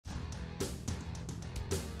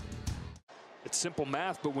It's simple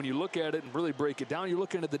math, but when you look at it and really break it down, you're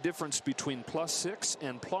looking at the difference between +6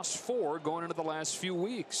 and +4 going into the last few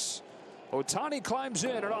weeks. Ohtani climbs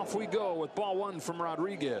in, and off we go with ball one from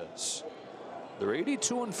Rodriguez. They're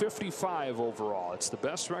 82 and 55 overall. It's the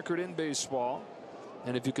best record in baseball.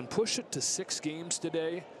 And if you can push it to 6 games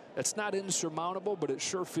today, it's not insurmountable, but it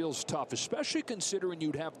sure feels tough, especially considering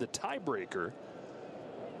you'd have the tiebreaker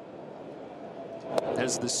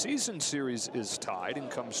as the season series is tied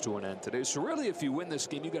and comes to an end today. So really, if you win this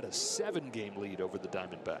game, you got a 7-game lead over the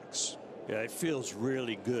Diamondbacks. Yeah, it feels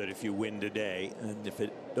really good if you win today, and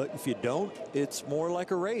if you don't, it's more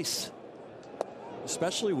like a race,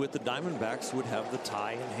 especially with the Diamondbacks would have the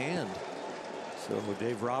tie in hand. So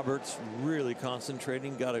Dave Roberts really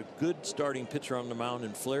concentrating, got a good starting pitcher on the mound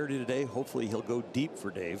in Flaherty today. Hopefully he'll go deep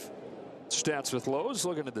for Dave. Stats with Lowe's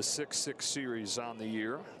looking at the 6-6 series on the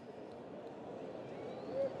year.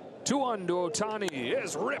 2-1 to Ohtani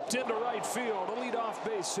is ripped into right field, a leadoff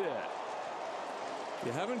base hit.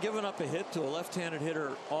 You haven't given up a hit to a left-handed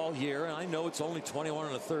hitter all year, and I know it's only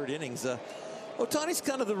 21 1/3 innings. Ohtani's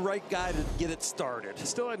kind of the right guy to get it started.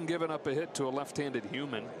 Still hadn't given up a hit to a left-handed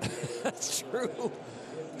human. That's true.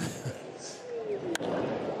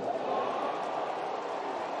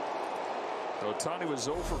 Ohtani was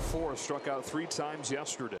 0 for 4, struck out 3 times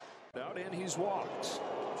yesterday. Out and he's walked.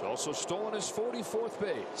 He's also stolen his 44th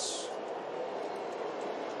base.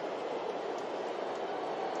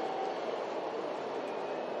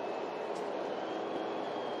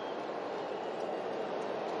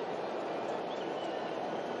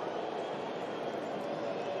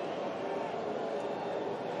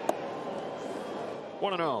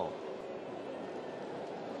 One and 0.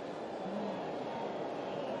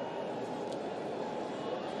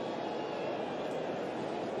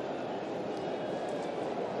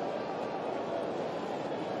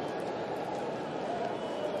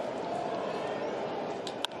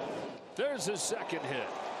 There's his second hit.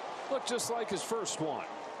 Looked just like his first one.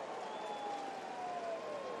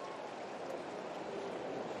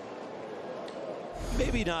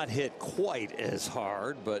 Maybe not hit quite as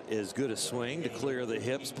hard, but as good a swing to clear the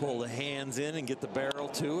hips, pull the hands in, and get the barrel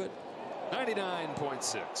to it.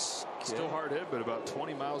 99.6. Still hard hit, but about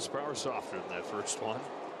 20 miles per hour softer than that first one.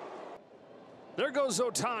 There goes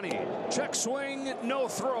Ohtani. Check swing, no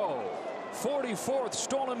throw. 44th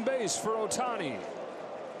stolen base for Ohtani.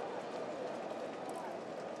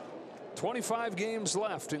 25 games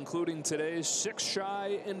left, including today's 6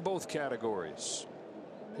 shy in both categories.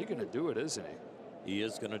 He's going to do it, isn't he? He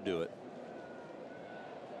is going to do it.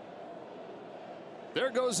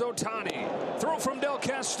 There goes Ohtani. Throw from Del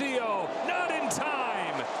Castillo. Not in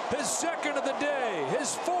time. His second of the day.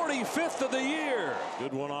 His 45th of the year.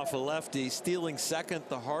 Good one off a lefty. Stealing second.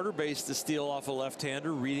 The harder base to steal off a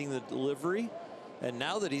left-hander. Reading the delivery. And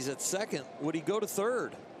now that he's at second, would he go to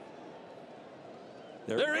third?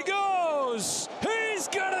 There he goes. He's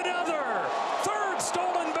got another. Third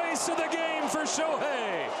stolen base of the game for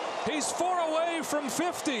Shohei. He's 4 away from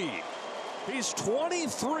 50. He's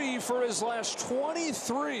 23 for his last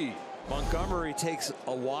 23. Montgomery takes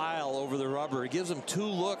a while over the rubber. He gives him 2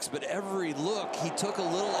 looks, but every look he took a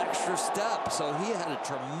little extra step. So he had a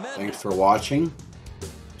tremendous. Thanks for watching.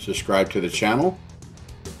 Subscribe to the channel.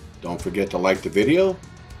 Don't forget to like the video.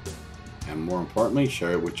 And more importantly,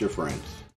 share it with your friends.